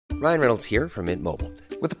Ryan Reynolds here from Mint Mobile.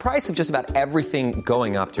 With the price of just about everything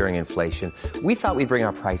going up during inflation, we thought we'd bring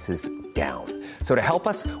our prices down. So to help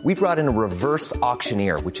us, we brought in a reverse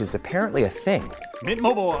auctioneer, which is apparently a thing. Mint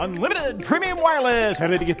Mobile Unlimited Premium Wireless. How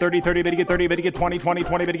to get 30, 30, bit to get 30, bit to get 20, 20,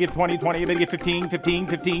 20, bit to get 20, 20, bit to get 15, 15,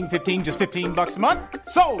 15, 15, just $15 a month?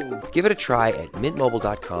 Sold! Give it a try at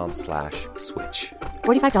mintmobile.com/switch.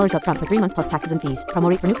 $45 up front for 3 months plus taxes and fees.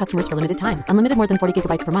 Promo rate for new customers for limited time. Unlimited more than 40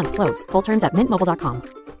 gigabytes per month. Slows full terms at mintmobile.com.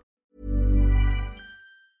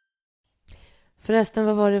 Förresten,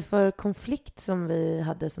 vad var det för konflikt som vi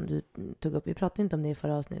hade som du tog upp? Vi pratade inte om det i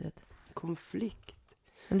förra avsnittet. Konflikt?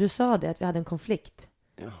 Men du sa det, att vi hade en konflikt.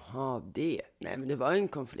 Jaha, det. Nej, men det var en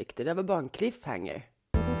konflikt. Det där var bara en cliffhanger.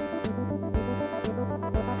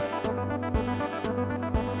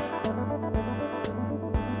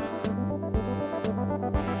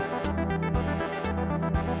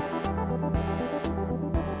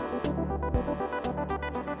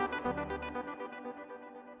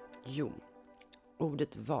 Jo,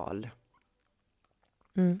 ordet val.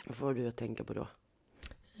 Vad får du att tänka på då?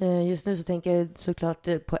 Just nu så tänker jag såklart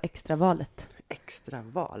på extravalet.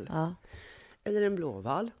 Extraval? Ja. Eller en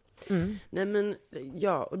blåval? Nej men,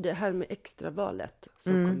 ja, och det här med extravalet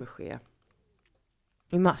som kommer ske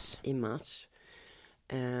I mars.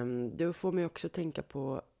 Då får man också tänka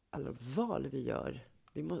på alla val vi gör.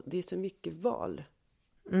 Det är så mycket val.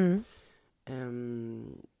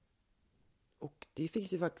 Och det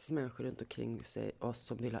finns ju faktiskt människor runt omkring sig, oss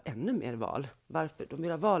som vill ha ännu mer val. Varför? De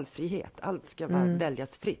vill ha valfrihet. Allt ska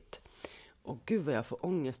väljas fritt. Och gud vad jag får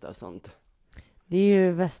ångest av sånt. Det är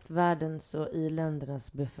ju västvärldens och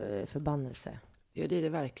i-ländernas förbannelse. Ja, det är det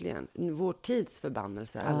verkligen. Vår tids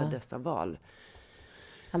förbannelse, alla dessa val.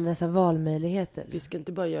 Alla dessa valmöjligheter. Vi ska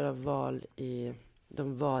inte bara göra val i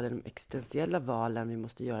de existentiella valen vi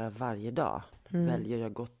måste göra varje dag. Väljer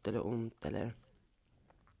jag gott eller ont eller...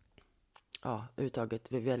 Ja,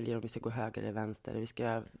 överhuvudtaget. Vi väljer om vi ska gå höger eller vänster. Vi ska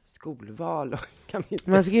göra skolval. Kan vi inte...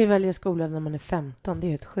 Man ska ju välja skola när man är 15. Det är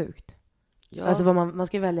helt sjukt. Ja. Alltså man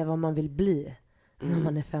ska ju välja vad man vill bli när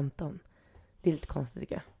man är 15. Det är lite konstigt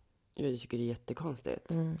tycker jag. Jag tycker det är jättekonstigt.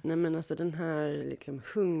 Nej men alltså den här liksom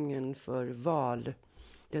hungern för val.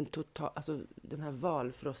 Den här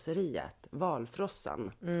valfrosseriet.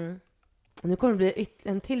 Valfrossan. Nu kommer det bli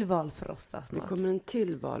en till valfrossa snart. Nu kommer en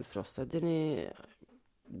till valfrossa.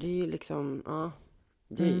 Det är liksom, ja,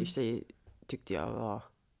 det är ju sig tyckte jag var,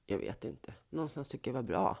 jag vet inte. Någonstans tycker jag var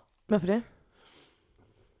bra. Varför det?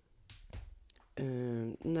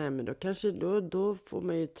 Nej men då kanske, då får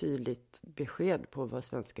man ju tydligt besked på vad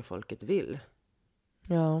svenska folket vill.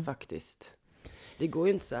 Ja. Faktiskt. Det går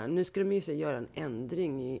ju inte så här, nu ska de ju göra en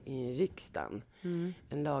ändring i riksdagen.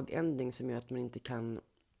 En lagändring som gör att man inte kan...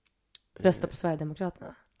 Rösta på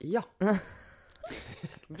Sverigedemokraterna. Ja.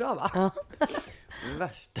 Bra va? Ja.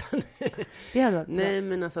 Värsta. Det hade varit bra. Nej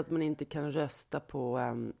men alltså att man inte kan rösta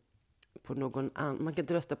på någon annan. Man kan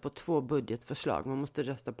inte rösta på 2 budgetförslag. Man måste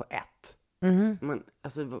rösta på 1.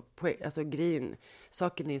 Grejen,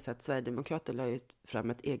 saken är så att Sverigedemokrater la ju fram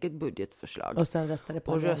ett eget budgetförslag. Och sen röstade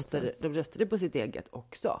på Alliansen. De röstade på sitt eget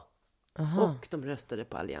också. Aha. Och de röstade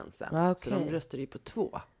på Alliansen. Ja, okay. Så de röstade ju på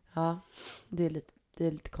 2. Ja, det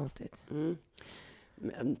är lite konstigt.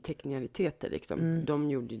 Teknikaliteter liksom. De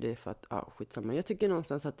gjorde det för att, skitsamma. Jag tycker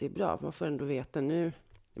någonstans att det är bra. Man får ändå veta nu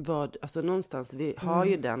någonstans, vi har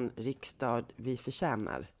ju den riksdag vi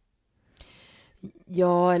förtjänar.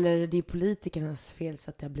 Ja, eller det är politikernas fel så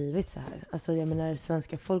att det har blivit så här. Alltså jag menar,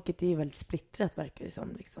 svenska folket är ju väldigt splittrat verkar det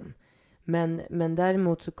som liksom. Men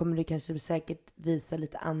däremot så kommer det kanske säkert visa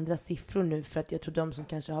lite andra siffror nu. För att jag tror de som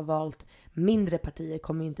kanske har valt mindre partier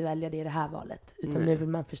kommer ju inte välja det i det här valet. Utan nu vill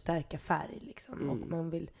man förstärka färg liksom. Och man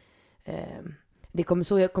vill...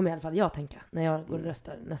 kommer i alla fall jag tänka när jag går och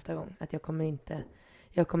röstar nästa gång. Att jag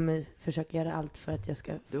kommer försöka göra allt för att jag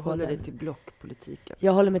ska... Du håller dig till blockpolitiken.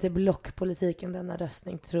 Jag håller mig till blockpolitiken denna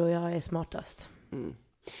röstning. Tror jag är smartast.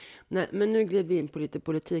 Nej, men nu gled vi in på lite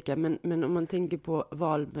politik här. Men om man tänker på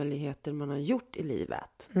valmöjligheter man har gjort i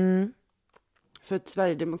livet. För att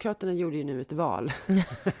Sverigedemokraterna gjorde ju nu ett val.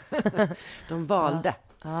 De valde.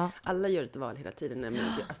 Ja. Alla gör ett val hela tiden. Men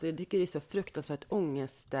alltså, jag tycker det är så fruktansvärt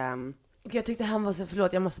ångest. Jag tyckte han var så,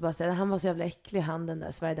 förlåt jag måste bara säga, han var så jävla äcklig han den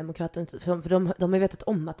där Sverigedemokraten. För de har ju vetat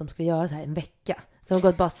om att de skulle göra så här en vecka. Så de har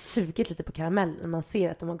gått bara sugit lite på karamellen. Man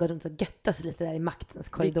ser att de har gått runt och göttat sig lite där i maktens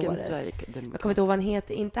korridorer. Vilken Sverigedemokrat? Jag kommer inte ihåg vad han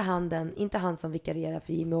heter. Inte han som vikarierar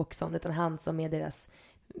för Jimmy Åkesson, utan han som är deras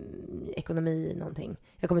ekonomi någonting.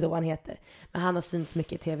 Jag kommer inte ihåg vad han heter. Men han har synts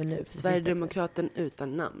mycket i tv nu. Sverigedemokraten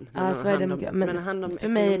utan namn. Ja, Sverigedemokraten. Men för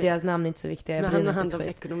mig är deras namn inte så viktiga. Men han har hand om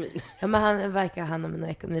ekonomin. Ja, men han verkar ha hand om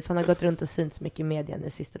ekonomi. För han har gått runt och synts mycket i media nu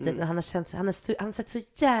sista tiden. Han har sett så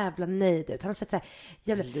jävla nöjd ut. Han har sett så här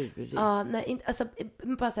jävla... Lurig. Ja, nej, alltså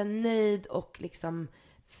bara så här nöjd och liksom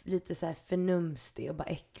lite så här förnumstig och bara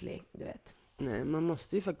äcklig, du vet. Nej, man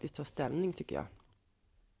måste ju faktiskt ta ställning, tycker jag.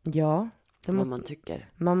 Ja. Vad man tycker.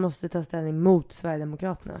 Man måste ta ställning mot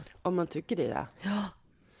Sverigedemokraterna. Om man tycker det, ja. Ja.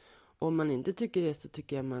 Om man inte tycker det så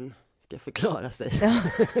tycker jag man ska förklara sig. Ja.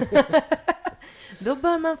 Då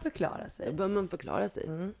bör man förklara sig. Då bör man förklara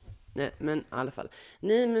sig. Nej, men i alla fall.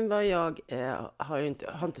 Nej, men vad jag har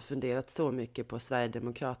inte funderat så mycket på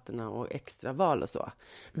Sverigedemokraterna och extraval och så.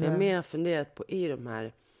 Men jag har mer funderat på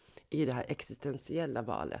i det här existentiella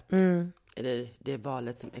valet. Eller det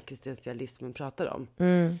valet som existentialismen pratar om.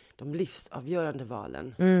 De livsavgörande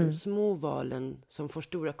valen. De små valen som får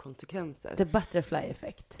stora konsekvenser. The butterfly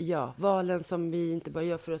effect. Ja, valen som vi inte bara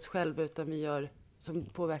gör för oss själva utan vi gör som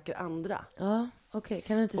påverkar andra. Ja, okej.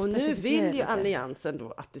 Kan du inte och specificera nu vill ju lite? Alliansen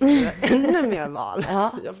då att det ska göra ännu mer val.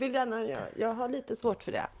 Ja. Jag har lite svårt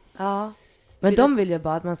för det. Ja. Men de vill ju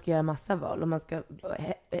bara att man ska göra massa val och man ska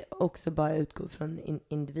också bara utgå från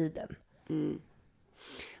individen.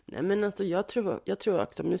 Nej, men alltså jag tror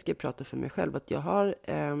också, nu ska jag prata för mig själv, att jag har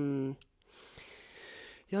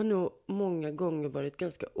nog många gånger varit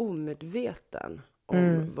ganska omedveten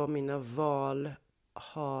om vad mina val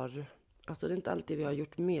har, alltså det är inte alltid vi har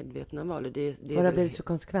gjort medvetna val. Det har blivit för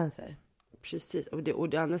konsekvenser? Precis, och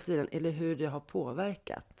det andra sidan, eller hur det har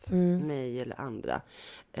påverkat mig eller andra.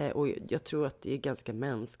 Och jag tror att det är ganska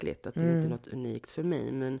mänskligt, att det inte är något unikt för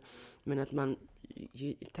mig, men att man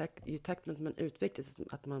i takt med att man utvecklas,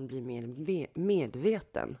 att man blir mer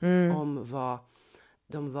medveten om vad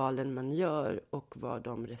de valen man gör och vad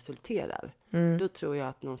de resulterar. Då tror jag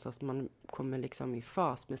att någonstans man kommer liksom i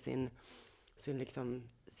fas med sin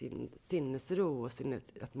sinnesro och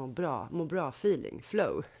att må bra feeling,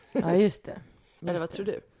 flow. Ja, just det. Eller vad tror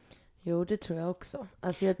du? Jo, det tror jag också.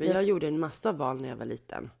 Alltså jag gjorde en massa val när jag var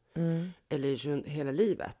liten. Eller runt hela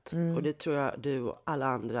livet. Och det tror jag du och alla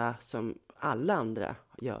andra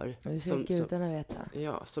gör. Det ska gudarna veta.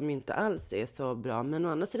 Ja, som inte alls är så bra. Men å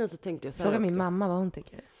andra sidan så tänkte jag så här Fråga också. min mamma vad hon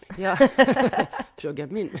tycker. Ja, fråga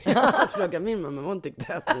min mamma vad hon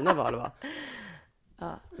tyckte att mina val var.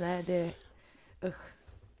 Ja, nej det... Usch.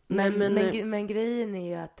 Nej, men grejen är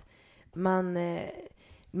ju att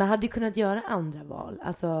man hade ju kunnat göra andra val.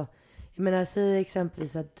 Alltså, jag menar, säg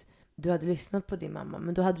exempelvis att du hade lyssnat på din mamma,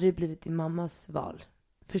 men då hade det blivit din mammas val.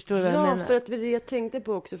 Förstår du vad jag menar? Ja, för att det jag tänkte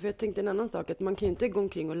på också, för jag tänkte en annan sak, att man kan ju inte gå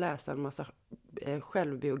omkring och läsa en massa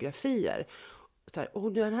självbiografier. Så här,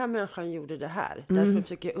 den här människan gjorde det här, därför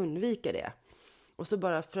försöker jag undvika det. Och så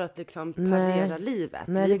bara för att liksom parera livet.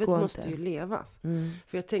 Nej, livet måste ju levas.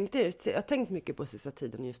 För jag har tänkt mycket på sista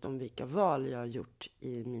tiden just om vilka val jag har gjort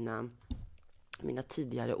i mina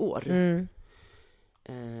tidigare år.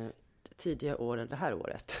 Tidigare år än det här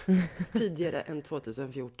året. Tidigare än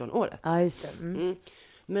 2014-året. Ja, just det.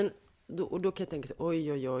 Men då kan jag tänka så,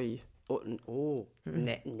 oj.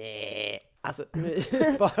 Nej. Alltså,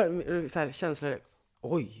 bara så här känslor.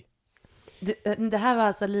 Oj. Det här var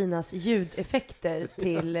alltså Linas ljudeffekter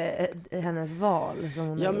till hennes val.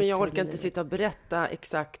 Ja, men jag orkar inte sitta och berätta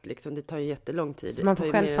exakt, liksom, det tar ju jättelång tid. Så man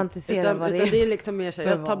får själv fantisera vad det är. Utan det är liksom mer så här,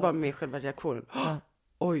 jag tar bara med själva reaktionen. Ja.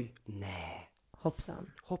 Oj, nej.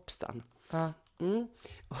 Hoppsan. Ja.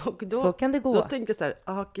 Och då, så kan det gå. Då tänkte jag så här,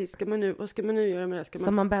 vad ska man nu göra med det?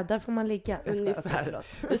 Som man bäddar får man ligga. Ungefär.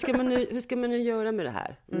 Hur ska man nu göra med det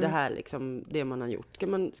här? Det här liksom, det man har gjort.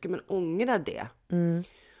 Ska man ångra det?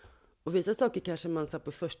 Och vissa saker kanske man så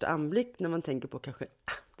på första anblick när man tänker på kanske,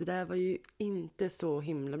 det där var ju inte så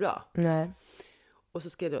himla bra. Nej. Och så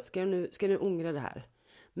ska jag nu ångra det här.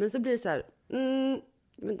 Men så blir det så här,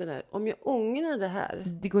 vänta där, om jag ångrar det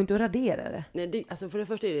här. Det går inte att radera det. Nej, alltså för det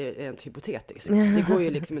första är det rent hypotetiskt. Det går ju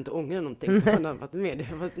liksom inte att ångra någonting som man har varit med. Det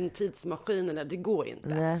har varit en tidsmaskin eller det går inte.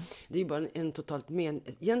 Nej. Det är ju bara en totalt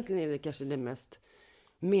egentligen är det kanske det mest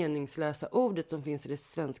meningslösa ordet som finns i det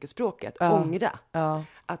svenska språket. Ja. Ångra. Ja.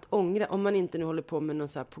 Att ångra, om man inte nu håller på med någon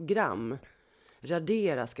så här program.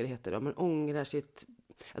 Radera ska det heta då. Man ångrar sitt...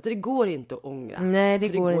 Alltså det går inte att ångra. Nej, det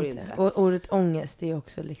går inte. Och ordet ångest, det är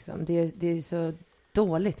också liksom... Det är så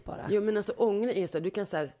dåligt bara. Jo, men alltså ångra är så här, du kan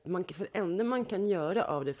så här, för det enda man kan göra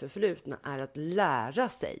av det förflutna är att lära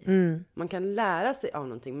sig. Man kan lära sig av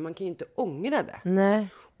någonting, men man kan ju inte ångra det. Nej.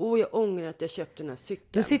 Jag ångrar att jag köpte den här cykeln.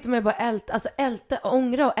 Du sitter med bara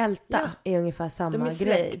ångra och älta är ungefär samma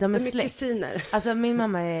grej. De är släkt. Kusiner. Alltså min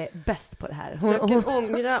mamma är bäst på det här. Fröken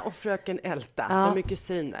Ångra och fröken Älta, de är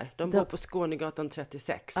kusiner. De bor på Skånegatan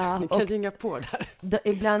 36. Ni kan ringa på där.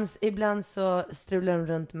 Ibland så strular de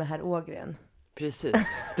runt med herr Ågren. Precis,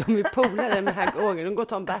 de är polare med herr Ågren. De går och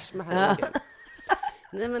tar en bärs med herr Ågren.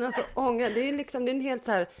 Nej, men alltså ångra, det är en helt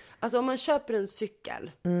så här, alltså om man köper en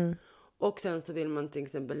cykel och sen så vill man till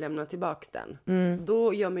exempel lämna tillbaks den,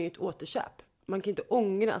 då gör man ju ett återköp. Man kan inte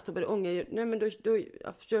ångra, alltså börja ångra, nej men då jag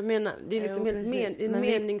förstår vad jag menar. Det är liksom en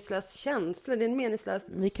meningslös känsla, det är en meningslös...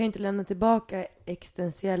 Vi kan ju inte lämna tillbaka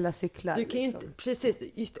existentiella cyklar. Du kan ju inte, precis,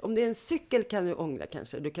 just om det är en cykel kan du ångra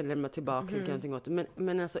kanske, du kan lämna tillbaka eller någonting åt det.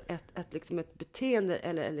 Men alltså ett beteende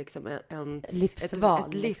eller liksom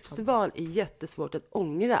ett livsval är jättesvårt att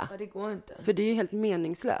ångra. Ja, det går inte. För det är ju helt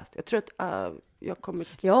meningslöst. Jag tror att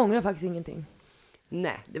jag ångrar faktiskt ingenting.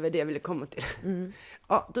 Nej, det var det jag ville komma till.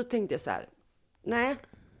 Ja, då tänkte jag så här. Nej,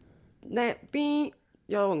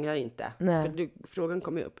 jag ångrar inte. Nej. För frågan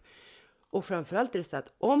kom ju upp. Och framförallt är det så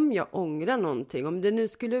att om jag ångrar någonting, om det nu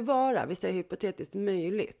skulle vara, vi säger hypotetiskt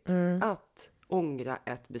möjligt, att ångra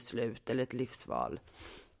ett beslut eller ett livsval,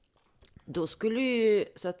 då skulle ju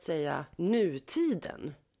så att säga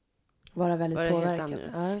nutiden vara väldigt påverkad.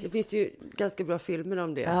 Det finns ju ganska bra filmer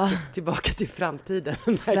om det. Tillbaka till framtiden.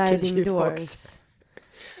 Sliding doors.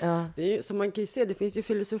 Ja. Det är, som man kan ju se, det finns ju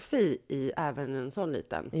filosofi i även en sån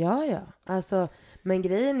liten. Ja. Alltså, men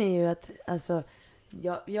grejen är ju att alltså,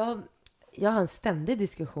 jag har en ständig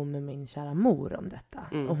diskussion med min kära mor om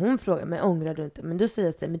detta. Och hon frågar mig, ångrar du inte? Men då säger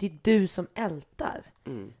jag så här, men det är du som ältar.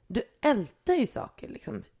 Du ältar ju saker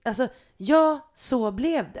liksom. Alltså, så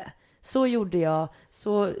blev det. Så gjorde jag,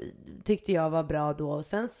 så tyckte jag var bra då. Och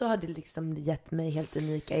sen så har det liksom gett mig helt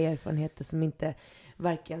unika erfarenheter som inte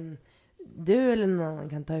varken du eller någon annan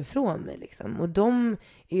kan ta ifrån mig liksom. Och de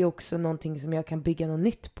är också någonting som jag kan bygga något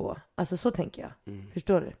nytt på. Alltså så tänker jag.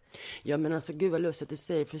 Förstår du? Ja, men alltså gud vad lustigt att du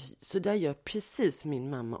säger. För så där gör precis min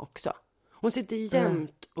mamma också. Hon sitter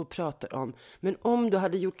jämt och pratar om, men om du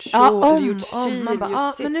hade gjort så eller gjort si man bara, eller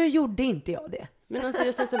gjort si. Men nu gjorde inte jag det. Men alltså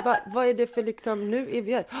jag säger så här, vad är det för liksom, nu är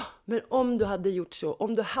vi här. Men om du hade gjort så,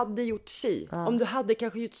 om du hade gjort si, om du hade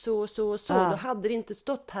kanske gjort så, då hade det inte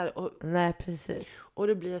stått här. Nej, precis. Och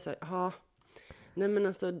då blir jag så här, nej men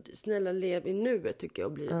alltså, snälla lev i nuet tycker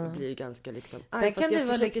jag och blir ganska liksom. Sen kan det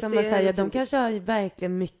vara liksom att säga, de kanske har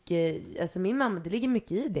verkligen mycket, alltså min mamma, det ligger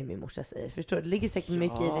mycket i det min morsa säger, förstår du? Det ligger säkert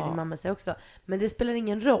mycket i det din mamma säger också. Men det spelar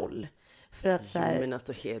ingen roll. För att så här... men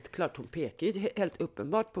alltså helt klart, hon pekar ju helt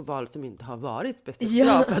uppenbart på val som inte har varit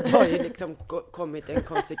speciellt bra. För att det har ju liksom kommit en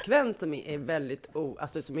konsekvens som är väldigt,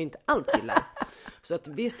 alltså som inte alls gillar. Så att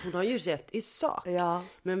visst, hon har ju rätt i sak. Ja.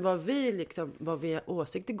 Men vad vi har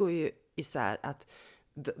åsikter går ju isär att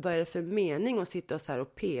vad är det för mening att sitta och så här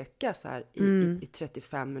och peka så här i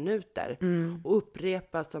 35 minuter och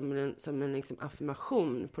upprepa som en liksom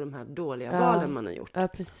affirmation på de här dåliga valen man har gjort. Ja,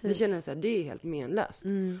 precis. Det känner jag så här, det är helt menlöst.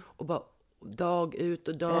 Och bara dag ut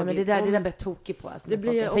och dag in. Men det där blir jag tokig på. Alltså, det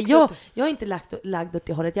blir för jag är inte lagd åt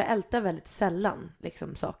det hållet. Jag ältar väldigt sällan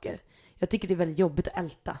liksom, saker. Jag tycker det är väldigt jobbigt att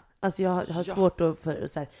älta. Alltså jag har svårt att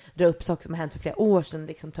så här, dra upp saker som har hänt för flera år sedan.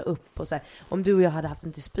 Liksom, ta upp och så här. Om du och jag hade haft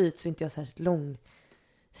en dispyt så är inte jag särskilt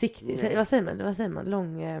långsiktig. Vad säger man?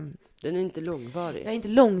 Den är inte långvarig. Jag är inte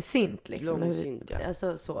långsint. Liksom, långsint, ja.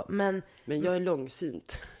 Alltså, så. Men jag är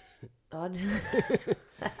långsint. Ja,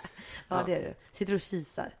 det är du. Sitter och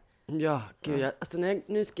kisar. Ja, gud. Alltså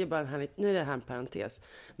nu ska jag bara nu är det här en parentes.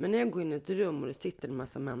 Men när jag går in i ett rum och det sitter en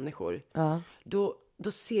massa människor,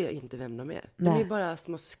 då ser jag inte vem de är. De är bara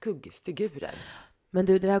små skuggfigurer. Men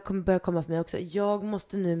du, det här kommer börja komma för mig också. Jag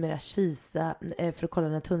måste numera kisa för att kolla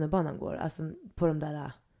när tunnelbanan går. Alltså på de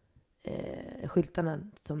där skyltarna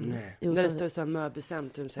som... Nej. Där det står så här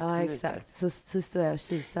Möbelcentrum 6 minuter. Ja, exakt. Så står jag och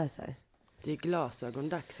kisar så här. Det är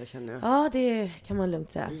glasögondags, jag känner jag. Ja, det kan man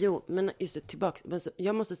lugnt säga. Jo, men just det, tillbaka. Men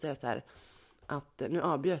jag måste säga så här, att nu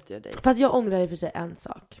avbröt jag dig. Fast jag ångrar i och för sig en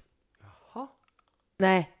sak. Jaha.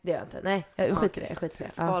 Nej, det gör jag inte. Nej, jag skiter i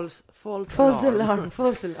det. Ja. False alarm.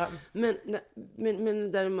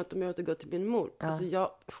 Men däremot om jag återgår till min mor. Ja.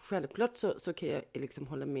 Alltså självklart så kan jag liksom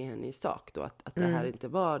hålla med henne i sak då. Att det här inte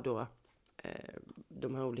var då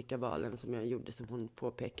de här olika valen som jag gjorde som hon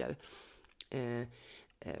påpekar.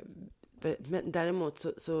 Men däremot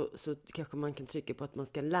så kanske man kan trycka på att man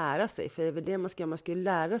ska lära sig. För det är väl det man ska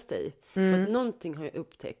lära sig. För att någonting har jag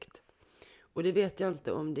upptäckt. Och det vet jag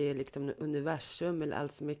inte om det är liksom universum eller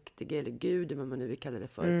allsmäktige eller Gud, vad man nu vill kalla det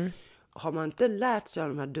för. Har man inte lärt sig av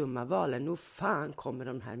de här dumma valen, nog fan kommer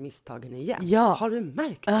de här misstagen igen. Ja. Har du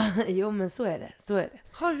märkt det? Jo, men så är det.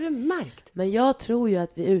 Har du märkt? Men jag tror ju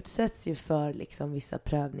att vi utsätts ju för liksom vissa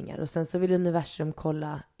prövningar. Och sen så vill universum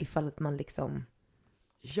kolla ifall att man liksom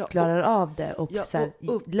klarar av det. Och, så här,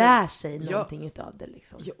 lär sig någonting utav det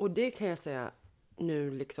liksom. Ja, och det kan jag säga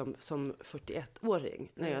nu liksom som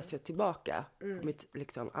 41-åring. När jag ser tillbaka på mitt,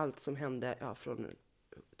 liksom, allt som hände från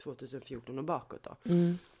 2014 och bakåt då.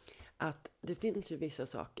 Att det finns ju vissa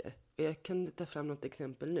saker. Och jag kan ta fram något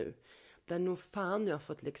exempel nu. Där nog fan jag har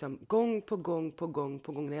fått liksom gång på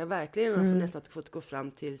gång. När jag verkligen har nästan fått gå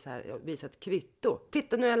fram till så här, visa ett kvitto.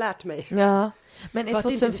 Titta, nu har jag lärt mig. Ja, men är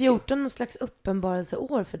 2014 någon slags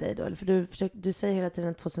uppenbarelseår för dig då? Eller för du säger hela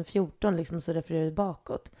tiden 2014 liksom, så refererar du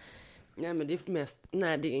bakåt. Nej, men det är mest,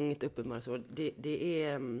 nej, det är inget uppenbarelseår. Det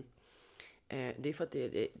är för att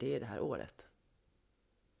det är det här året.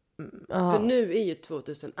 För nu är ju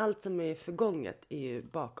 2000, allt som är förgånget är ju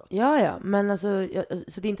bakåt. Ja, men alltså,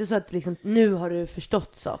 så det är inte så att liksom, nu har du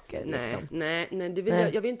förstått saker? Nej, liksom. nej, det vill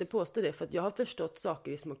jag vill inte påstå det, för att jag har förstått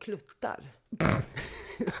saker i små kluttar.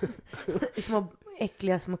 I små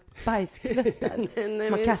äckliga små bajskluttar.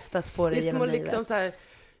 Man kastas på det genom små livet. Liksom så här,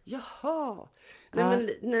 jaha.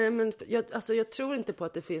 Nej, men jag tror inte på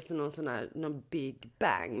att det finns någon big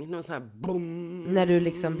bang, någon sån här boom. När du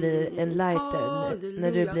liksom blir en lighter,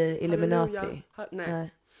 när du blir Illuminati.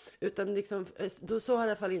 Nej. Utan liksom, då så har det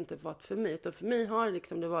i alla fall inte varit för mig. Utan för mig har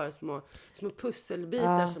liksom det varit små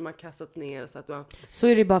pusselbitar som har kastat ner. Så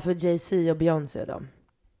är det bara för Jay-Z och Beyoncé då.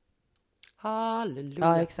 Halleluja.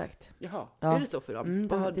 Ja, exakt. Jaha, är det så för dem?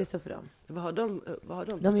 Det är så för dem. Vad har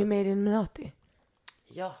de De är ju med i Illuminati.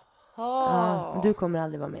 Jaha. Ja, du kommer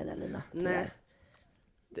aldrig vara med där, Lina. Nej.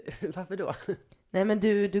 Varför då? Nej, men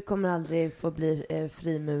du kommer aldrig få bli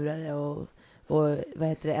frimurare och vad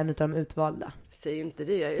heter det, en av de utvalda. Säg inte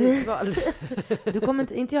det, jag är utvald. Du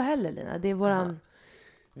kommer inte jag heller, Lina. Det är våran...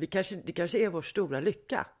 Det kanske är vår stora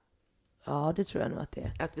lycka. Ja, det tror jag nog att det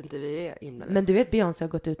är. Att inte vi är inblandade. Men du vet, Beyoncé har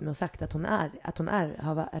gått ut med och sagt att hon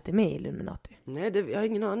är med i Illuminati. Nej, jag har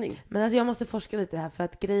ingen aning. Men alltså jag måste forska lite här, för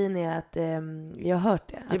att grejen är att jag har hört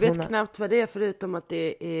det. Jag vet knappt vad det är, förutom att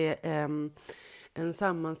det är en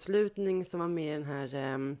sammanslutning som var med i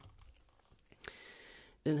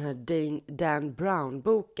den här Dan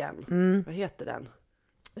Brown-boken. Vad heter den?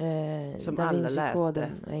 Som alla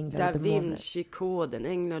läste. Da Vinci-koden,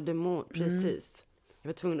 Änglar och Demoner. Precis. Jag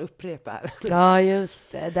var tvungen att upprepa här. Ja,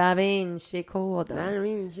 just det. Da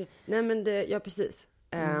Vinci-koden. Nej, men ja, precis.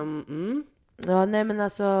 Ja, nej, men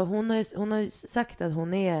alltså hon har ju sagt att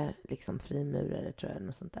hon är liksom frimurare, tror jag,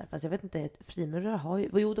 och sånt där. Fast jag vet inte, frimurare har ju...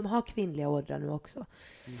 Jo, de har kvinnliga ordrar nu också.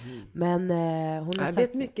 Men hon har jag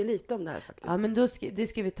vet mycket lite om det här faktiskt. Ja, men det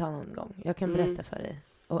ska vi ta någon gång. Jag kan berätta för dig.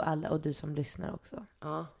 Och du som lyssnar också.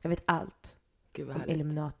 Ja. Jag vet allt. Gud, vad om härligt.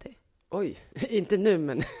 Illuminati. Oj, inte nu,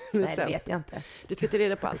 men nej, sen. Det vet jag inte. Du ska ta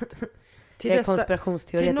reda på allt. Jag är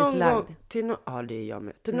konspirationsteoretiskt lagd. Ja, det är jag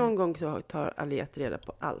med. Till någon gång så tar Aliette reda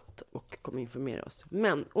på allt och kommer informera oss.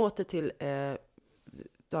 Men åter till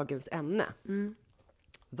dagens ämne.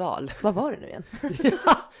 Val. Vad var det nu igen?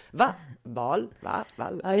 Va? Val? Va?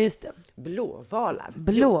 Ja, just det. Blåvalar.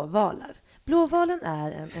 Blåvalen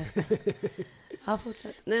är en... Ja,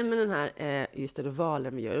 fortsätt. Nej, men den här, just det,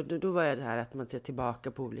 valen vi gör. Då var det här att man ser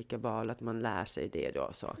tillbaka på olika val, att man lär sig det då.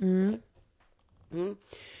 Så.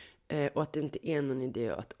 Och att det inte är någon idé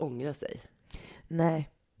att ångra sig. Nej,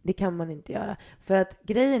 det kan man inte göra. För att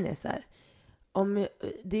grejen är så här.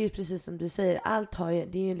 Det är precis som du säger. Allt har ju,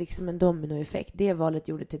 det är ju liksom en dominoeffekt. Det valet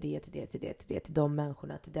gjorde till till de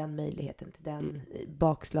människorna, till den möjligheten, till den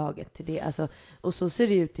bakslaget, till det. Alltså, och så ser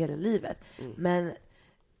det ut i hela livet. Men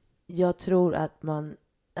jag tror att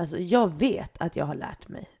jag vet att jag har lärt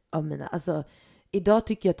mig av mina, alltså idag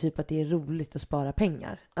tycker jag typ att det är roligt att spara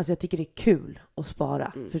pengar. Alltså jag tycker det är kul att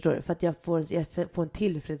spara, förstår du? För att jag får en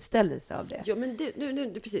tillfredsställelse av det. Ja, men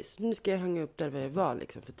nu precis. Nu ska jag hänga upp där vi var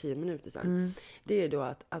liksom för 10 minuter sedan. Det är då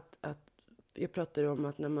att jag pratade om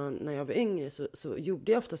att när jag var yngre så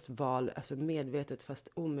gjorde jag oftast val, alltså medvetet fast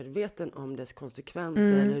omedveten om dess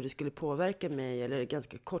konsekvenser eller hur det skulle påverka mig, eller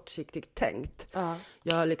ganska kortsiktigt tänkt.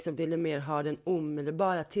 Jag liksom ville mer ha den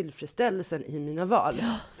omedelbara tillfredsställelsen i mina val.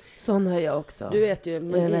 Ja, sån har jag också. Du vet ju, jag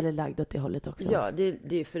är väldigt lagd åt det hållet också. Ja,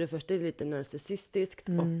 det är för det första är det lite narcissistiskt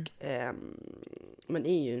och man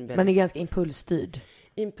är ju man är ganska impulsstyrd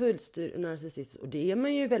och narcissistisk, och det är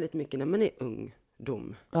man ju väldigt mycket när man är ung.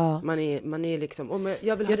 Ja. Man är liksom...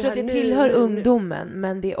 jag tror att det tillhör ungdomen,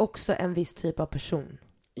 men det är också en viss typ av person.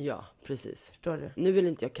 Ja, precis. Förstår du? Nu vill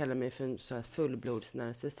inte jag kalla mig för en så här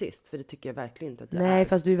fullblodsnarcissist, för det tycker jag verkligen inte att jag är. Nej,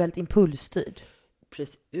 fast du är väldigt impulsstyrd.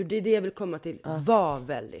 Precis. Det är det jag vill komma till. Var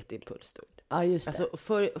väldigt impulsstyrd. Ja, just det.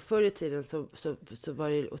 Alltså, förr i tiden så var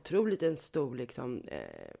det otroligt en stor liksom,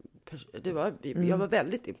 jag var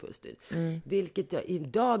väldigt impulsstyrd. Vilket jag i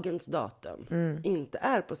dagens datum inte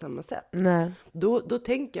är på samma sätt. Nej. Då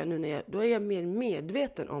tänker jag nu då är jag mer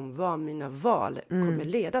medveten om vad mina val kommer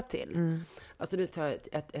leda till. Alltså nu tar jag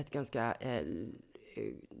ett ganska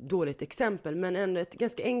dåligt exempel, men ändå ett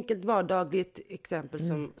ganska enkelt vardagligt exempel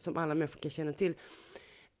som alla människor kan känna till.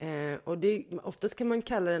 Och oftast kan man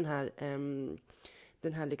kalla den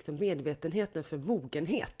här liksom medvetenheten för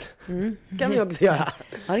mogenhet. Kan vi också göra.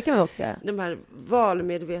 Ja, det kan vi också göra. De här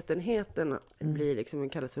valmedvetenheten blir liksom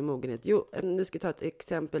kallas för mogenhet. Jo, nu ska jag ta ett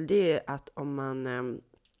exempel. Det är att om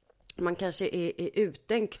man kanske är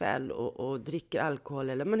ute en kväll och dricker alkohol,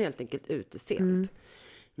 eller man är helt enkelt ute sent.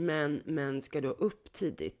 Men ska då upp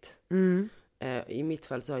tidigt. I mitt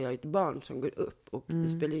fall så har jag ett barn som går upp och det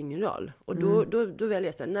spelar ingen roll. Och då väljer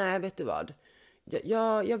jag så här, nej, vet du vad?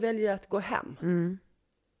 Jag väljer att gå hem.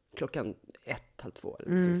 Klockan 1, 2 eller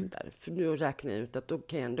någonting sånt där. För nu räknar jag ut att då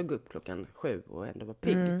kan jag ändå gå upp klockan 7 och ändå vara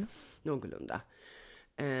pigg någorlunda.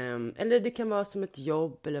 Eller det kan vara som ett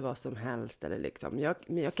jobb eller vad som helst. Eller liksom.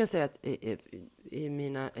 Men jag kan säga att i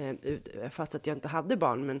mina, fast att jag inte hade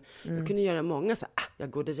barn, men jag kunde göra många så här,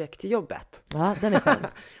 jag går direkt till jobbet. Ja, den är skön.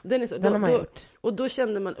 Den har man gjort. Och då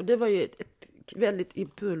kände man, och det var ju ett väldigt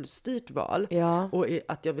impulsstyrt val. Ja. Och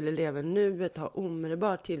att jag ville leva nuet, ha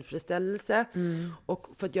omedelbar tillfredsställelse. Och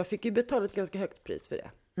för att jag fick ju betala ett ganska högt pris för det.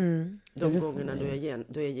 De gångerna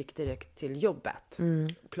då jag gick direkt till jobbet.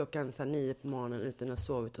 Klockan så här 9 på morgonen utan att ha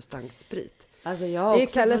sovit och stank sprit. Alltså det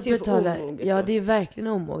kallas ju för omoget. Ja, det är verkligen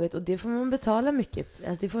omoget. Och det får man betala mycket.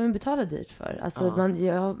 Alltså, det får man betala dyrt för. Alltså,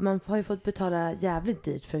 man har ju fått betala jävligt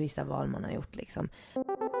dyrt för vissa val man har gjort liksom.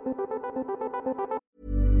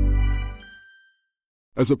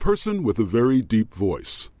 As a person with a very deep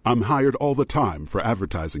voice, I'm hired all the time for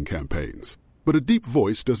advertising campaigns. But a deep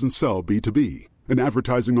voice doesn't sell B2B, and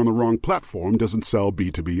advertising on the wrong platform doesn't sell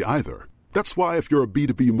B2B either. That's why if you're a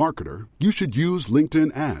B2B marketer, you should use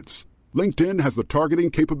LinkedIn ads. LinkedIn has the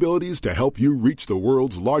targeting capabilities to help you reach the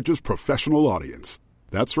world's largest professional audience.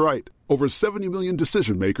 That's right, over 70 million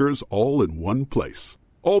decision makers all in one place.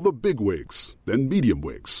 All the big wigs, then medium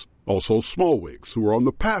wigs, also small wigs who are on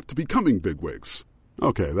the path to becoming big wigs.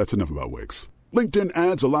 Okay, that's enough about wigs. LinkedIn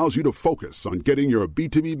ads allows you to focus on getting your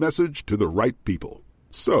B2B message to the right people.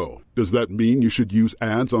 So, does that mean you should use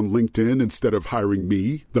ads on LinkedIn instead of hiring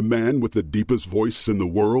me, the man with the deepest voice in the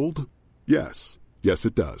world? Yes. Yes,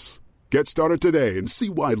 it does. Get started today and see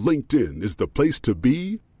why LinkedIn is the place to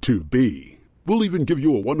be to be. We'll even give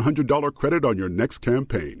you a $100 credit on your next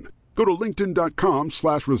campaign. Go to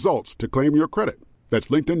linkedin.com/results to claim your credit. That's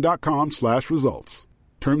linkedin.com/results.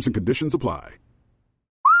 Terms and conditions apply.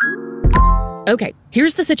 Okay,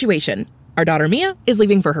 here's the situation. Our daughter Mia is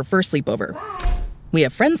leaving for her first sleepover. We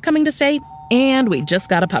have friends coming to stay, and we just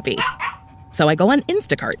got a puppy. So I go on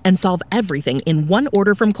Instacart and solve everything in one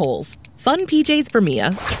order from Kohl's. Fun PJs for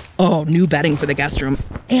Mia. Oh, new bedding for the guest room.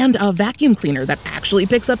 And a vacuum cleaner that actually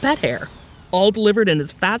picks up pet hair. All delivered in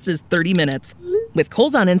as fast as 30 minutes. With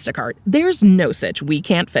Kohl's on Instacart, there's no such we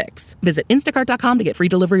can't fix. Visit instacart.com to get free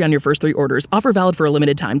delivery on your first 3 orders. Offer valid for a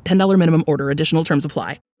limited time. $10 minimum order. Additional terms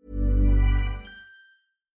apply.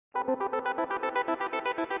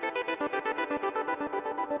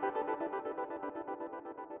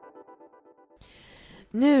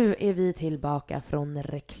 Nu är vi tillbaka från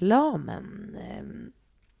reklamen.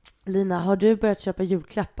 Lina, har du börjat köpa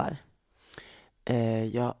julklappar?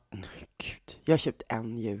 Jag har köpt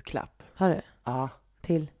en julklapp. Har du? Ja.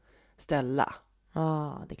 Till? Stella.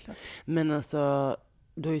 Ja, det är klart. Men alltså,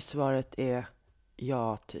 då är svaret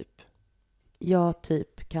ja, typ. Ja,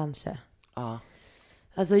 typ, kanske. Ja.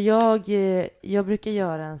 Alltså jag brukar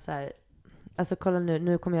göra en så här. Alltså kolla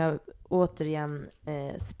nu kommer jag återigen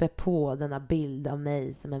spä på denna bild av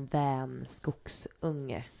mig som en vän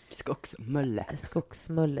skogsunge.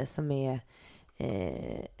 Skogsmulle som är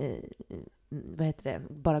vad heter det?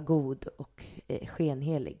 Bara god och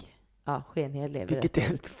skenhelig. Ja, skenhelig. Vilket är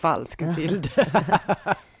helt falsk bild.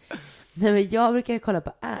 Nej, men jag brukar kolla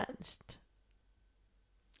på Ernst.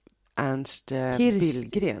 Ernst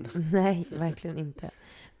Billgren. Nej, verkligen inte.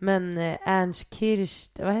 Men Ernst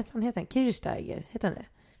vad heter han? Kirchsteiger, heter han det?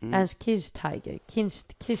 Ernst Kirchsteiger.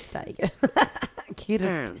 Kirchsteiger.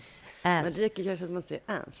 Ernst. Men det räcker kanske att man säger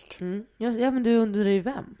Ernst. Ja, men du undrar ju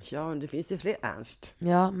vem? Ja, men det finns ju fler Ernst.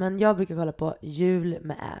 Ja, men jag brukar kolla på Jul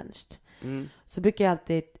med Ernst. så brukar jag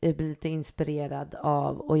alltid bli lite inspirerad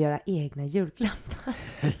av att göra egna julklappar.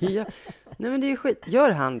 Ja. Nej, men det är skit.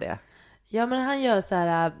 Gör han det? Ja, men han gör så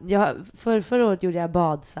här... Förra året gjorde jag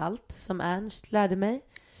badsalt som Ernst lärde mig.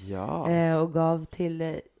 Ja. Och gav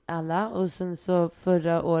till alla. Och sen så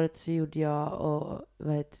förra året så gjorde jag och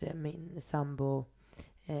min sambo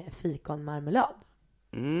fikonmarmelad.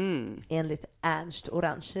 Enligt Ernst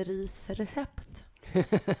Orangeris recept.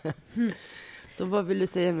 Så vad vill du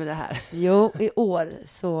säga med det här? Jo, i år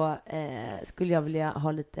så skulle jag vilja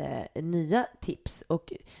ha lite nya tips.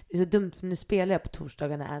 Och det är så dumt för nu spelar jag på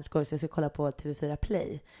torsdagar när Ernst går, så jag ska kolla på TV4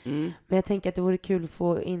 Play. Men jag tänker att det vore kul att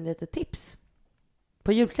få in lite tips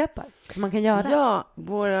på julklappar som man kan göra. Ja,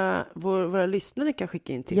 våra lyssnare kan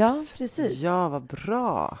skicka in tips. Ja, precis. Ja, vad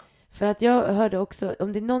bra. För att jag hörde också,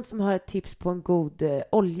 om det är någon som har ett tips på en god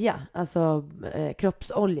olja, alltså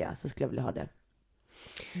kroppsolja, så skulle jag vilja ha det.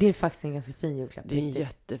 Det är faktiskt en ganska fin julklapp. Det är en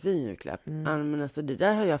jättefin julklapp. Men alltså, det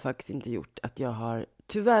där har jag faktiskt inte gjort. Att jag har,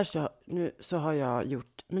 tyvärr så har jag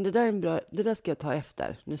gjort, men det där ska jag ta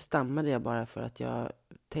efter. Nu stammade jag bara för att jag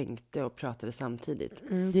tänkte och pratade samtidigt.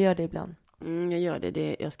 Du gör det ibland. Jag gör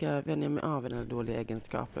det. Jag ska vänja mig av den här dåliga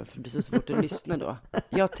egenskapen, för det blir så svårt att lyssna då.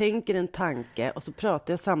 Jag tänker en tanke och så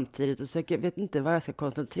pratar jag samtidigt och så jag vet inte vad jag ska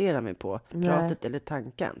koncentrera mig på. Pratet eller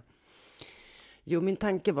tanken. Jo, min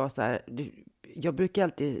tanke var så här, jag brukar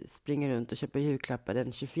alltid springa runt och köpa julklappar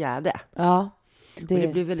den 24. Ja, det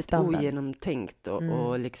blir väldigt standard. Ogenomtänkt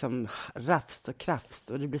och liksom rafs och krafs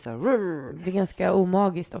och det blir så här... Det är ganska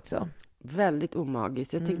omagiskt också. Väldigt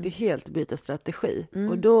omagiskt. Jag tänkte helt byta strategi.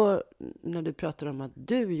 Och då, när du pratade om att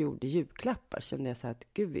du gjorde julklappar, kände jag så här att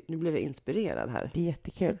gud, nu blev jag inspirerad här. Det är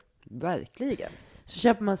jättekul. Verkligen. Så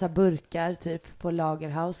köper man så här burkar, typ på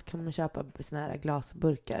Lagerhaus kan man köpa såna här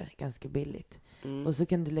glasburkar ganska billigt. Och så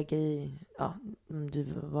kan du lägga i, om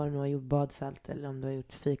du har gjort badsalt eller om du har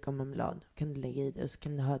gjort fikonmarmelad, kan du lägga i det och så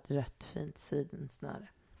kan du ha ett rött fint sidensnöre.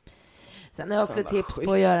 Sen har jag också tips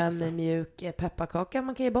på att göra en mjuk pepparkaka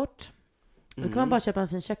man kan ge bort. Då kan man bara köpa en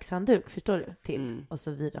fin kökshandduk, förstår du, till. Och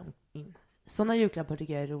så vidare in. Sådana julklappar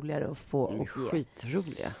tycker jag är roligare att få och ge.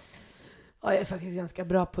 Skitroliga. Ja, jag är faktiskt ganska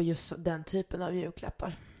bra på just den typen av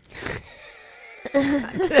julklappar.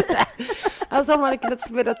 Alltså om man hade kunnat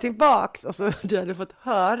spela tillbaks, alltså du hade fått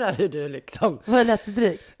höra hur du liksom... Vad lät det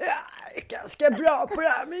drygt? Ja, jag är ganska bra på det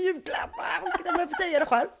här med julklappar. Jag behöver säga det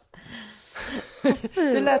själv.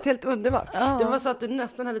 Det lät helt underbart. Ja. Det var så att du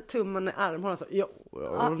nästan hade tummarna i armhålan. Så,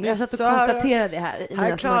 jag satt och konstaterade det här.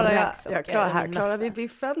 Här klarar vi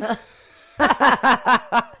biffen.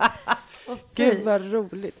 Gud vad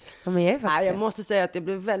roligt. Jag måste säga att jag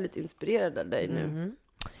blev väldigt inspirerad av dig nu.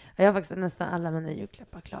 Jag har faktiskt nästan alla mina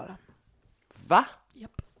julklappar klara. Va?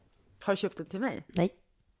 Japp. Har du köpt den till mig? Nej.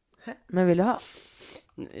 Men vill du ha?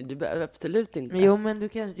 Nej, du behöver absolut inte. Jo,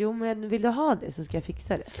 men vill du ha det så ska jag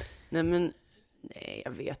fixa det. Nej,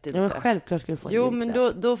 jag vet inte. Ja, men självklart ska du få en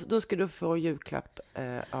julklapp. Men då ska du få julklapp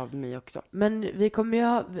av mig också. Men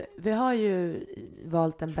vi har ju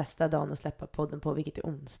valt den bästa dagen att släppa podden på, vilket är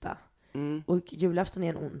onsdag. Och julafton är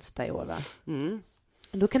en onsdag i år, va?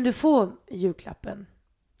 Då kan du få julklappen.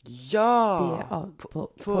 Ja,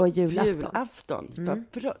 på julafton. Vad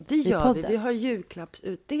bra. Det gör vi. Vi har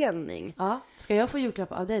julklappsutdelning. Ja, ska jag få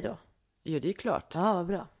julklapp av dig då? Ja, det är klart. Ja, vad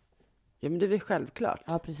bra. Ja, men det är väl självklart.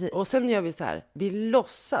 Ja, precis. Och sen gör vi så här. Vi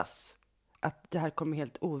låtsas att det här kommer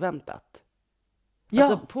helt oväntat. Ja.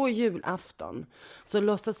 Alltså på julafton så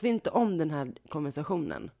låtsas vi inte om den här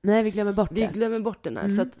konversationen. Nej, vi glömmer bort det. Vi glömmer bort den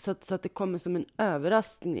här så att det kommer som en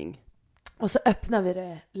överraskning. Och så öppnar vi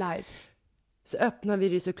det live. Så öppnar vi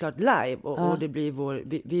det såklart live och det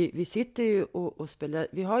blir vi sitter ju och spelar,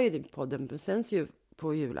 vi har ju podden precis ju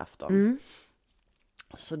på julafton.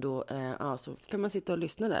 Så då så kan man sitta och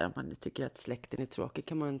lyssna där om man tycker att släkten är tråkig,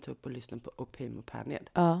 kan man ta upp och lyssna på Opim och Perned.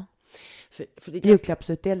 Ja. För det är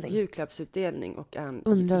julklappsutdelning och en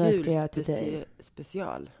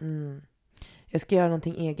julspecial. Jag ska göra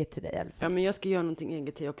någonting eget till dig i alla fall. Ja, men jag ska göra någonting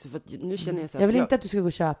eget till dig också, för att nu känner jag så att jag vill inte att du ska gå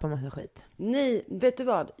och köpa massa skit. Nej, vet du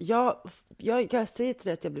vad? Jag säger till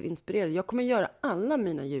dig att jag blev inspirerad. Jag kommer göra alla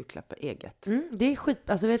mina julklappar eget. Det är skit.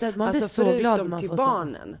 Alltså vet du, man blir så glad när man till får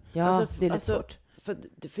barnen. Ja, det är lite svårt.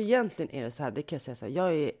 För egentligen är det så här, det kan jag säga så här.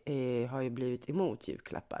 Jag har ju blivit emot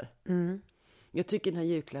julklappar. Jag tycker den här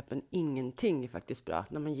julklappen ingenting är faktiskt bra.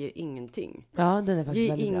 När man ger ingenting. Ja, den är faktiskt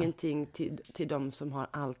väldigt bra. Ge ingenting till de som har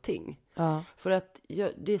allting. Ja. För att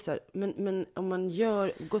det är så här, men om man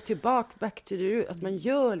går tillbaka, back to the root, att man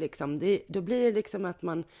gör liksom, då blir det liksom att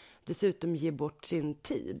man dessutom ger bort sin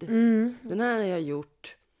tid. Den här har jag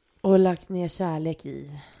gjort Och lagt ner kärlek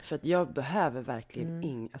i. För att jag behöver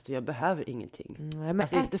verkligen jag behöver ingenting. Men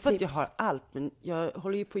alltså inte för att jag har allt, men jag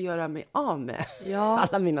håller ju på att göra mig av med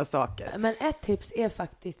alla mina saker. Men ett tips är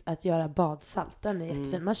faktiskt att göra badsalt. Den är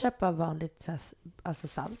jättefin. Man köper vanligt alltså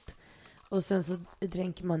salt. Och sen så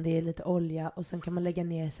dränker man det i lite olja. Och sen kan man lägga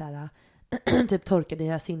ner så här typ torkade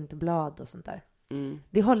hyacintblad och sånt där.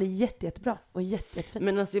 Det håller jättebra och jättefint.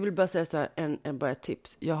 Men alltså jag vill bara säga så här, bara ett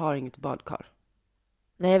tips. Jag har inget badkar.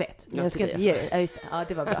 Nej, jag vet. Men jag ska inte ge det. Ja, just det. Ja,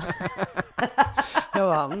 det var bra.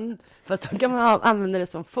 Fast då kan man använda det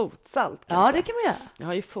som fotsalt. Ja, det kan man göra. Jag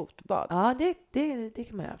har ju fotbad. Ja, det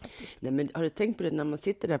kan man göra faktiskt. Nej, men har du tänkt på det när man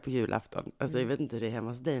sitter där på julafton? Alltså jag vet inte hur det är hemma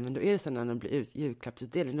hos dig, men då är det så när det blir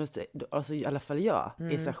julklappsutdelning. Alltså i alla fall jag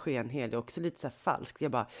är så skenhelig och också lite så här falsk.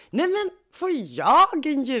 Jag bara, nej men får jag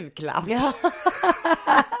en julklapp? Ja.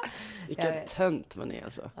 Vilken tönt man är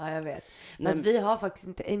alltså. Ja, jag vet. Men vi har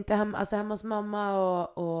faktiskt inte hemma hos mamma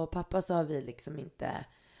och pappa så har vi liksom inte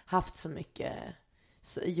haft så mycket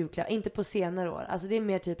julklapp. Inte på senare år. Alltså det är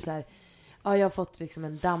mer typ så här, ja, jag har fått liksom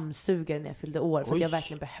en dammsugare när jag fyllde år för att jag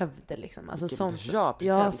verkligen behövde liksom. Alltså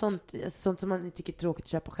sånt som man tycker är tråkigt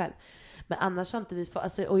att köpa själv. Men annars har inte vi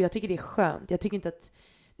och jag tycker det är skönt. Jag tycker inte att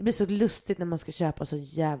det blir så lustigt när man ska köpa så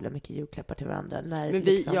jävla mycket julklappar till varandra. När men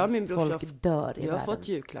liksom jag och min brorsa folk dör i jag har världen. fått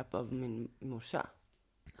julklapp av min morsa.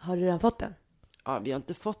 Har du redan fått den? Ja, vi har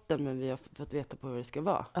inte fått den, men vi har fått veta på vad det ska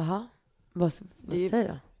vara. Jaha. Vad säger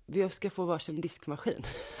du? Vi ska få varsin diskmaskin.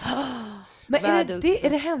 Men är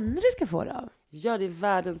det henne du ska få det av? Ja, det är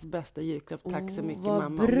världens bästa julklapp. Tack så mycket,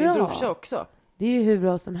 mamma. Bra. Och min brorsa också. Det är ju hur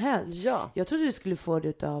bra som helst. Ja. Jag trodde du skulle få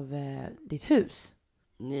det av ditt hus.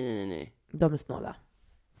 Nej. De är snåla.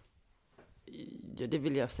 Ja, det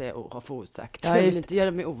vill jag säga och ha sagt. Ja, jag vill inte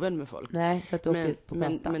göra mig ovän med folk. Nej, så att du åker på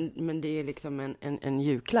gatan. Men det är liksom en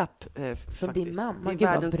julklapp. Från din mamma. Det är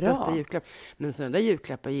världens bästa julklapp. Men sådana där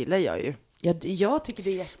julklappar gillar jag ju. Ja, jag tycker det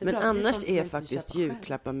är jättebra. Men annars är faktiskt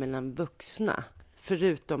julklappar mellan vuxna.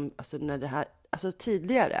 Förutom alltså, när det här... Alltså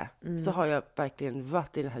tidigare så har jag verkligen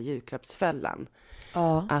varit i den här julklappsfällan.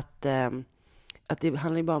 Ja. Att det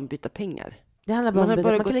handlar ju bara om att byta pengar. Det handlar bara om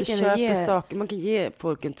man gått och köper saker. Man kan ge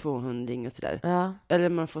folk en 200 och sådär. Ja. Eller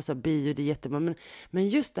man får så bio, det är jättebra. Men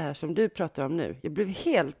just det här som du pratar om nu. Jag blev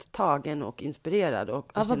helt tagen och inspirerad.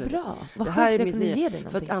 Och vad bra. Vad det här är mitt nya.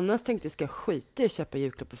 För att annars tänkte jag ska skita i att köpa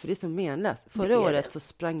julklappar. För det är så menlöst. Förra året så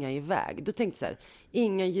sprang jag iväg. Då tänkte jag så här.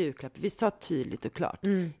 Inga julklappar. Vi sa tydligt och klart.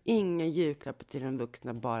 Inga julklappar till den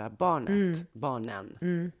vuxna, bara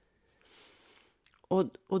barnen.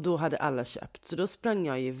 Och då hade alla köpt. Så då sprang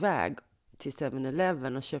jag iväg till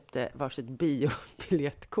 7-Eleven och köpte varsitt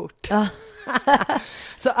biobiljettkort.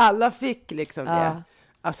 Så alla fick liksom det.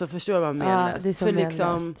 Alltså förstår vad man menar. Ja, det är så för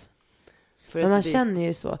liksom, men man känner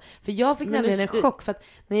ju så. För jag fick nämligen en chock. För att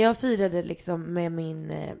när jag firade liksom med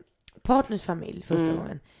min partners familj första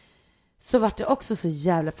gången. Så var det också så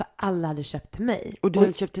jävla, för alla hade köpt till mig. Och du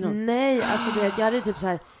hade köpt till någon? Nej, alltså jag hade typ så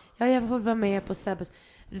här, jag får vara med på Sebbes.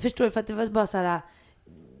 Förstår du? För att det var bara så här,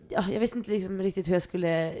 jag visste inte liksom riktigt hur jag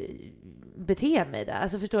skulle bete mig där.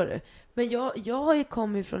 Alltså förstår du? Men jag har ju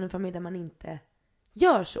kommit från en familj där man inte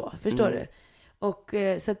gör så. Förstår du? Och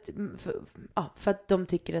så att, för att de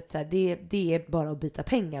tycker att så här, det är bara att byta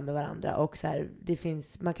pengar med varandra. Och så här,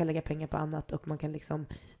 man kan lägga pengar på annat. Och man kan liksom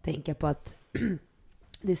tänka på att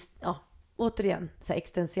återigen så här,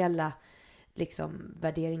 existentiella liksom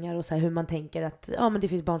värderingar och så här, hur man tänker att men det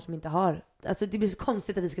finns barn som inte har, alltså det blir så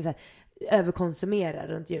konstigt att vi ska så här, överkonsumera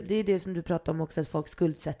runt jul. Det är det som du pratar om också, att folk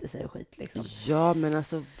skuldsätter sig och skit liksom. Ja, men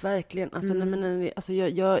alltså verkligen alltså, alltså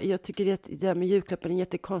jag tycker att det här med julklappar är en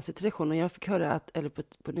jättekonstig tradition, och jag fick höra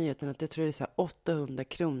på nyheten att jag tror det är så här 800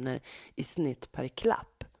 kronor i snitt per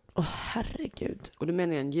klapp. Herregud. Och då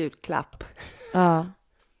menar jag en julklapp. Ja.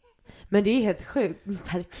 Men det är helt sjukt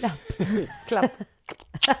per klapp.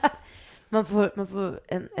 Man får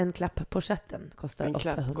en klapp på chatten kostar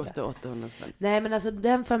 800. En klapp kostar 800 spänn. Nej, men alltså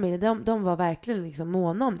den familjen, de var verkligen liksom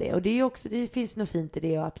måna om det. Och det är ju också, det finns något fint i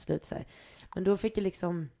det och absolut så här. Men då fick jag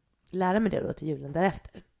liksom lära mig det då till julen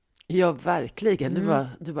därefter. Ja, verkligen. Du bara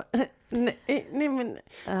nej men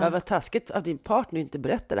vad taskigt av din partner inte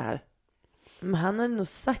berätta det här. Men han hade nog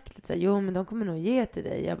sagt lite så här, men de kommer nog ge till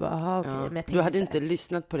dig. Jag bara, okej. Ja, men du hade inte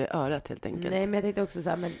lyssnat på det örat helt enkelt. Nej, men jag tänkte också så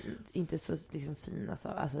här, men inte så liksom fina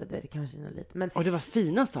saker. Alltså det kanske är lite. Men, och det var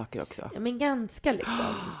fina saker också. Ja, men ganska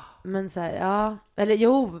liksom. Men så här,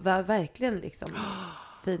 eller verkligen liksom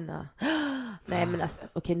fina. Nej, men alltså,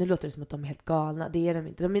 okej, nu låter det som att de är helt galna. Det är de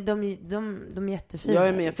inte. De är jättefina.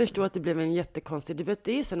 Ja, men jag förstår att det blev en jättekonstig. Du vet,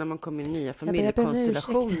 det är ju så när man kommer i nya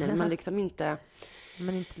familjekonstellationer. Man liksom inte...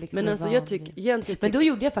 Men inte liksom men alltså jag tycker egentligen... Men då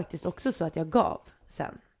gjorde jag faktiskt också så att jag gav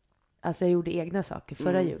sen. Alltså jag gjorde egna saker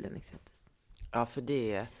förra julen exempelvis. Ja, för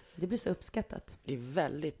det blir så uppskattat. är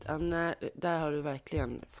väldigt... där har du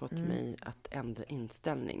verkligen fått mig att ändra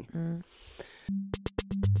inställning.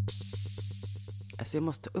 Alltså jag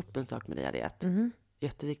måste ta upp en sak med dig, Ariette.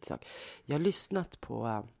 Jätteviktig sak. Jag har lyssnat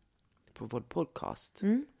på vår podcast.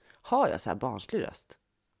 Har jag så här barnslig röst?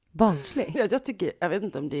 Barnslig? Jag tycker, jag vet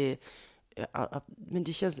inte om det är... Men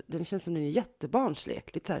den känns som den är jättebarnslig.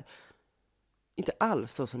 Lite så här... Inte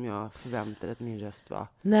alls så som jag förväntade att min röst var.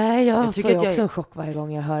 Nej, jag tycker får att också en chock varje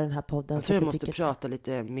gång jag hör den här podden. Jag tror jag måste prata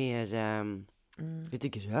lite mer, lite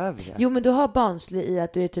grövre. Jo, men du har barnslig i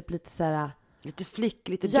att du är typ lite så här... Lite flick,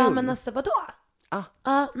 lite Ja, dum. men alltså vadå?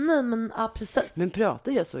 Ah. Nej, men precis. Men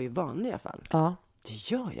pratar jag så i vanliga fall? Ja.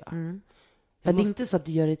 Det gör jag. Ja, det är inte så att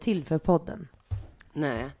du gör det till för podden.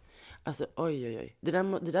 Nej, alltså oj. Det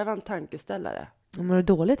där var en tankeställare. Mår du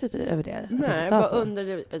dåligt över det? Nej,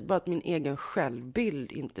 bara att min egen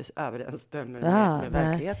självbild inte överensstämmer med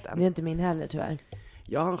verkligheten. Det är inte min heller, tyvärr.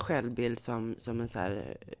 Jag har en självbild som en så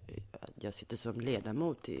här... Jag sitter som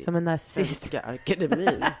ledamot i som en narcissist. Svenska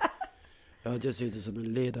Akademin. Ja, jag sitter som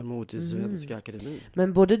en ledamot i Svenska Akademin.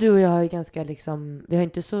 Men både du och jag har ju ganska liksom...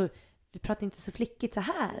 Vi pratar inte så flickigt så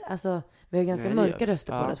här. Alltså, vi har ganska mörka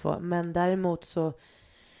röster båda två. Men däremot så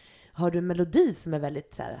har du en melodi som är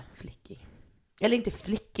väldigt så här flickig. Eller inte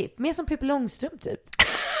flickigt, mer som Pippi Långstrump typ.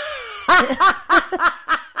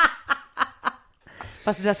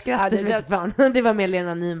 Fast det där skrattet det var mer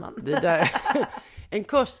Lena Nyman. Det där, en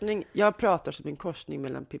korsning, jag pratar som en korsning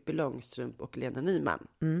mellan Pippi Långstrump och Lena Nyman.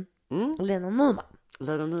 Lena Nyman.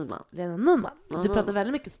 Du pratar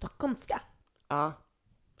väldigt mycket stockholmska. Ja,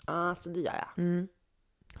 så det gör jag.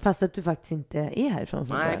 Fast att du faktiskt inte är härifrån.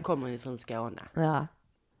 Nej, jag kommer från Skåne. Ja.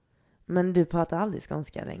 Men du pratar aldrig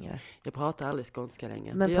skånska längre. Jag pratar aldrig skånska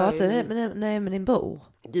längre. Men pratar du med din bror?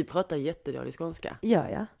 Du pratar jättedålig skånska. Gör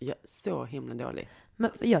jag? Ja, så himla dålig.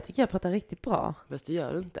 Men jag tycker jag pratar riktigt bra. Fast det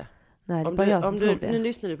gör du inte. Nej, det är bara jag som tror det. Nu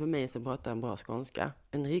lyssnar du på mig som pratar en bra skånska.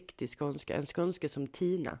 En riktig skånska. En skånska som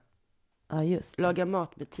Tina. Ja, just. Laga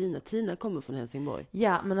mat med Tina. Tina kommer från Helsingborg.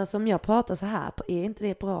 Ja, men alltså om jag pratar så här, är inte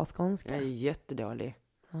det bra skånska? Jag är jättedålig.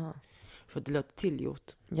 Ja. För det låter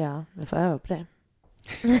tillgjort. Ja, jag får öva på det.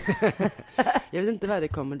 Jag vet inte vad det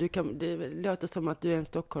kommer. Det låter som att du är en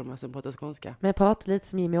stockholmare som pratar skånska. Men jag pratar lite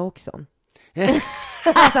som Jimmy Åkesson.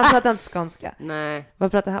 Alltså, han pratar inte skånska. Nej.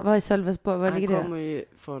 Vad pratar han? Vad är Sölvesborg? Var ligger det? Han kommer ju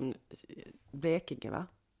från Blekinge, va?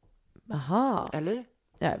 Aha. Eller?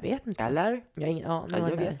 Jag vet inte. Eller? Jag har ingen aning.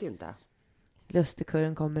 Jag vet inte.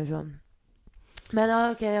 Lustigkurren kommer ifrån.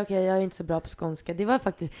 Men okej, jag är inte så bra på skånska. Det var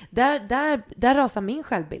faktiskt... Där rasar min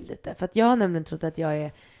självbild lite. För att jag har nämligen trott att jag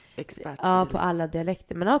är... Expert. Ja, på alla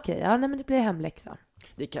dialekter. Men men det blir hemläxa.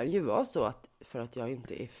 Det kan ju vara så att för att jag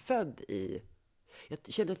inte är född i... Jag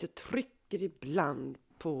känner att jag trycker ibland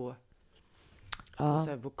på så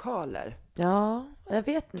här vokaler. Ja, jag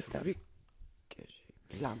vet inte. Trycker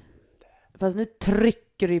ibland. Fast nu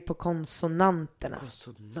trycker du på konsonanterna.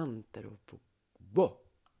 Konsonanter och vo.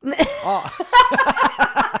 Nej.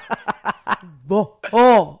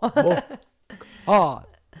 Ah.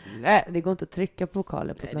 Det går inte att trycka på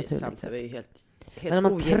vokaler på ett naturligt sätt. Det är helt men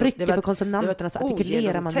om man trycker på konsonanterna så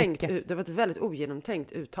artikulerar man mycket. Det var ett väldigt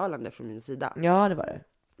ogenomtänkt uttalande från min sida. Ja, det var det.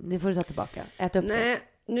 Det får du ta tillbaka. Ät upp det.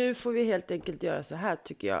 Nu får vi helt enkelt göra så här,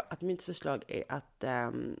 tycker jag. Att mitt förslag är att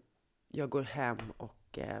jag går hem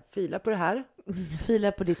och filar på det här.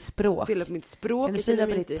 Fila på ditt språk. Fila på mitt språk. Eller fila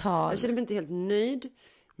på ditt tal. Jag känner mig inte helt nöjd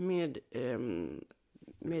med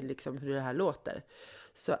liksom hur det här låter.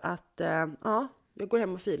 Så att, jag går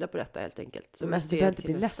hem och filar på detta helt enkelt. Så men du behöver inte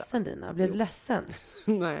bli ledsen, Dina. Blev du ledsen?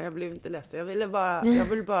 Nej, jag blev inte ledsen. Jag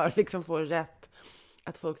vill bara liksom få rätt,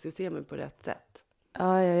 att folk ska se mig på rätt sätt.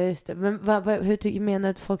 Ja, just det. Men hur menar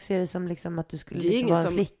du att folk ser det som liksom att du skulle liksom vara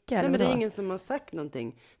en flicka? Nej, men det är ingen som har sagt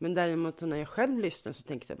någonting. Men däremot så när jag själv lyssnar så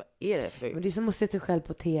tänker jag vad är det för... Men det är som att se sig själv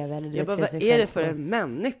på tv. Eller vad är det för en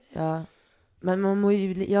människa? Ja. Men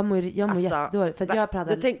jag mår jättedåligt. För att jag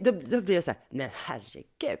pratar... Då blir det så här, men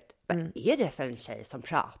herregud, vad är det för en tjej som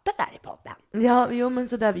pratar där i podden? Ja, jo men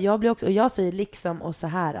sådär, jag blir också, och jag säger liksom och så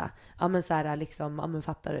här, ja men så här liksom, ja men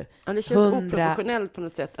fattar du? Ja, det känns oprofessionellt på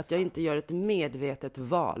något sätt att jag inte gör ett medvetet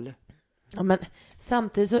val. Ja, men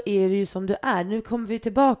samtidigt så är det ju som du är. Nu kommer vi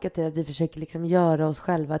tillbaka till att vi försöker liksom göra oss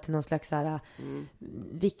själva till någon slags så här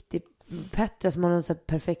viktig Petra som har något så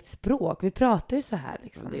perfekt språk. Vi pratar ju så här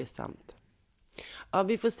liksom. Ja, det är sant. Ja,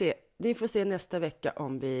 vi får se. Vi får se nästa vecka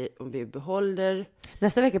om vi behåller...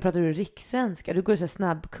 Nästa vecka pratar du rikssvenska. Du går så här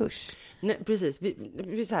snabbkurs. Nej, precis.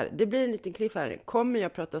 Så här, det blir en liten cliffhanger. Kommer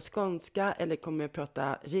jag prata skånska eller kommer jag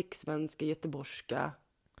prata rikssvenska, göteborgska?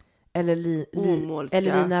 Eller Åmålska.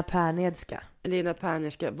 eller Lina Pärnedska. Lina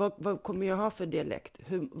Pärnedska. Vad kommer jag ha för dialekt?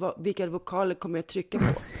 Vilka vokaler kommer jag trycka på?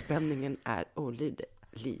 Spänningen är olidlig.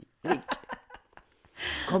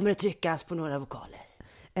 Kommer det tryckas på några vokaler?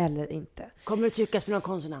 Eller inte. Kommer det tryckas på några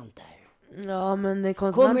konsonanter? Ja, men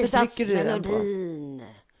konsonanter trycker du redan på.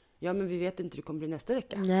 Ja, men vi vet inte hur det kommer bli nästa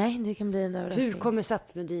vecka. Nej, det kan bli en överraskning. Hur kommer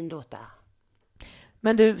satsmelodin låta?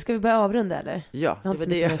 Men du, ska vi börja avrunda eller? Ja, det var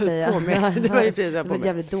det jag höll på med. Det var ju precis jag på med. Det var en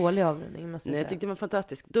jävligt dålig avrundning. Nej, jag tyckte det var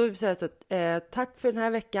fantastiskt. Då vill vi säga så att tack för den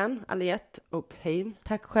här veckan, Aliette Oppheim.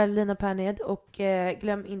 Tack själv, Lina Pärned. Och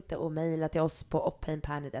glöm inte att mejla till oss på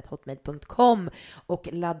oppheimpärned@hotmail.com och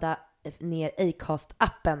ladda ner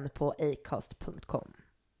Acast-appen på acast.com.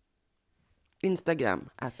 Instagram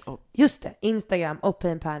Just det, Instagram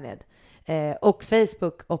oppheimpärned. Och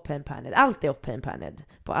Facebook oppheimpärned. Allt är oppheimpärned.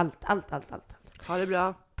 På allt. Ha det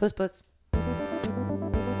bra. Puss, puss.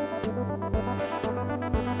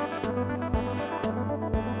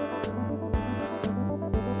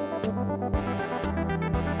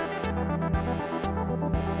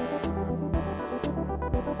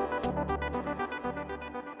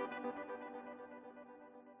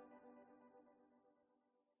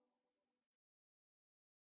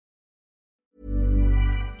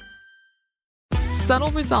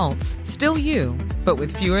 Subtle results, still you, but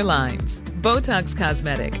with fewer lines. Botox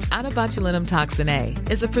Cosmetic, out of botulinum toxin A,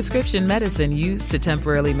 is a prescription medicine used to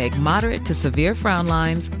temporarily make moderate to severe frown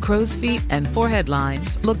lines, crow's feet, and forehead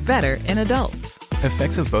lines look better in adults.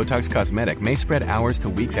 Effects of Botox Cosmetic may spread hours to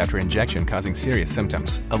weeks after injection, causing serious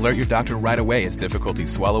symptoms. Alert your doctor right away as difficulty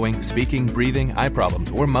swallowing, speaking, breathing, eye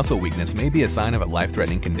problems, or muscle weakness may be a sign of a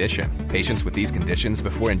life-threatening condition. Patients with these conditions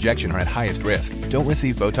before injection are at highest risk. Don't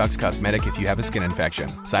receive Botox Cosmetic if you have a skin infection.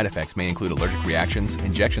 Side effects may include allergic reactions,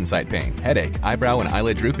 injection site pain, headache, eyebrow and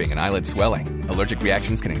eyelid drooping, and eyelid swelling. Allergic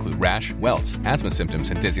reactions can include rash, welts, asthma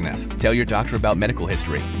symptoms, and dizziness. Tell your doctor about medical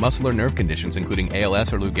history, muscle or nerve conditions including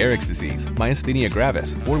ALS or Lou Gehrig's disease, myasthenia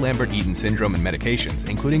gravis, or Lambert-Eaton syndrome, and medications,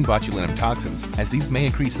 including botulinum toxins, as these may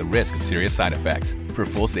increase the risk of serious side effects. For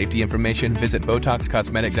full safety information, visit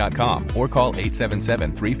BotoxCosmetic.com or call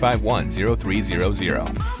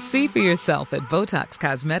 877-351-0300. See for yourself at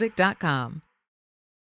BotoxCosmetic.com.